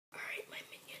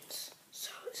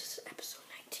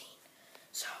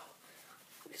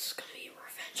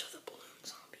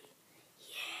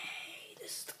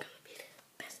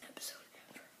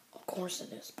course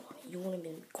it is, Bonnie. You wouldn't have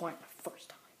been quiet the first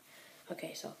time.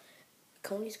 Okay, so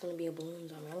Coney's gonna be a balloon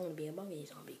zombie. I'm gonna be a buggy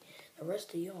zombie. The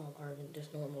rest of y'all are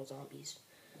just normal zombies.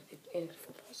 And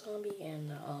football zombie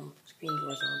and screen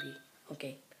door zombie.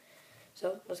 Okay,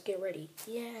 so let's get ready.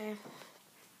 Yeah.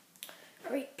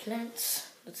 Alright,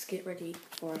 plants. Let's get ready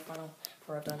for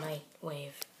the night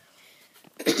wave.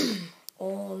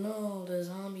 Oh no, the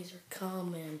zombies are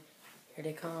coming. Here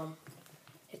they come.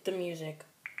 Hit the music.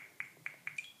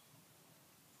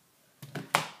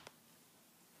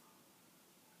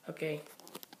 Okay.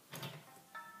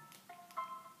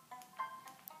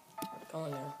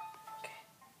 Going now. Okay.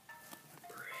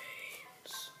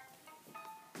 Brains.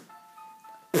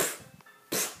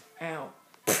 Ow.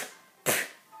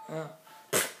 Ow.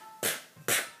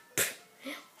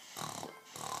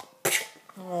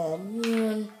 Oh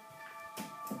man.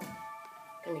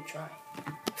 Let me try.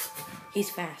 He's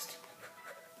fast.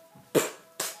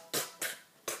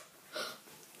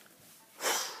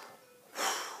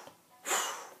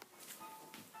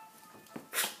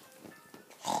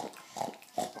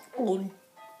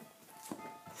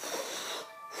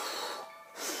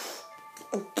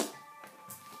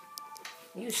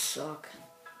 You suck.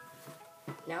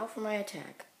 Now for my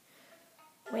attack.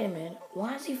 Wait a minute.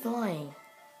 Why is he flying?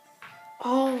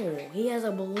 Oh, he has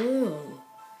a balloon.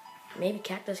 Maybe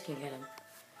Cactus can get him.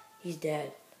 He's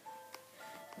dead.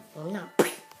 Well, not.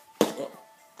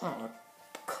 Oh,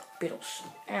 Beatles.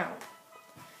 Ow.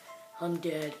 I'm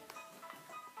dead.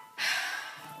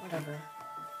 Whatever.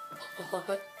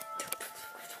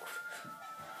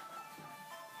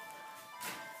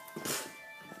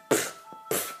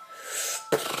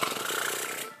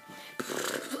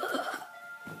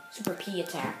 Super P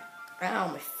attack. Ow,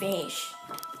 my face.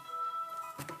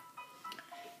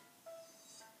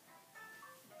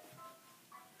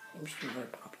 I'm just very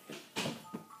popular.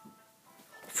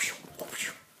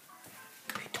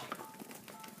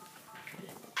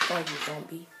 Oh, you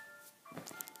zombie.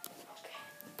 Okay.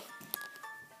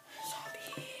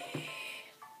 Zombie.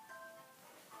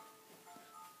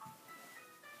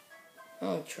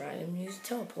 I'll try to use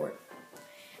teleport.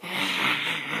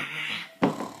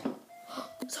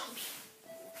 Zombie.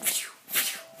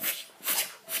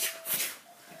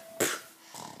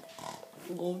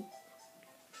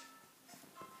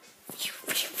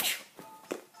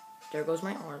 There goes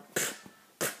my arm.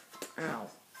 Ow.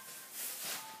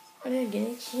 I didn't get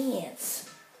a chance.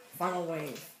 Final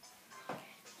wave.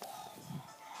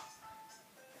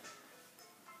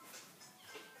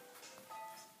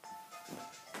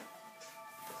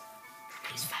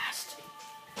 He's fast.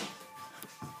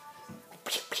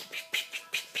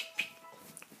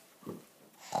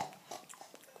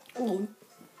 Ooh.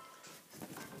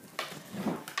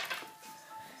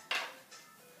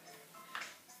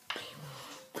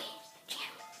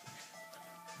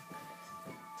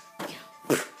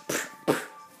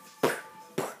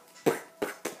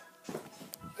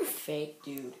 Fake,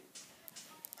 dude.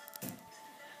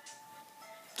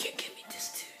 Can't get me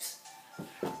this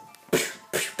dude.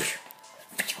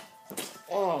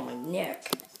 Oh, my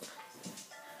neck.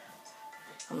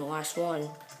 I'm the last one.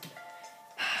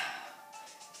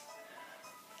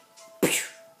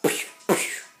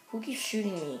 Who keeps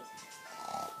shooting me?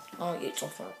 Oh, it's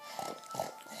over.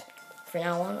 For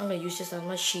now on, I'm gonna use this as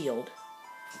my shield.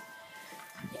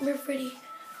 Come here, Freddy.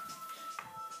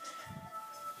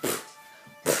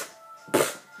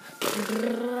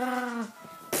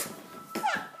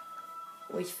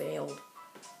 Always failed.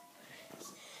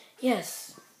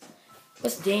 Yes.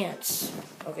 Let's dance.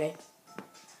 Okay.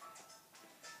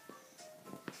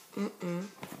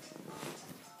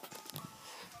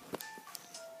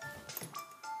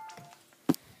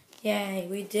 Yay,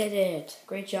 we did it.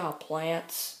 Great job,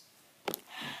 plants.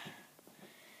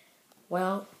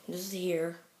 Well, this is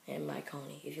here and my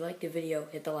Coney. If you liked the video,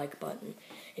 hit the like button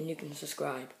and you can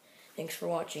subscribe. Thanks for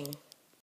watching.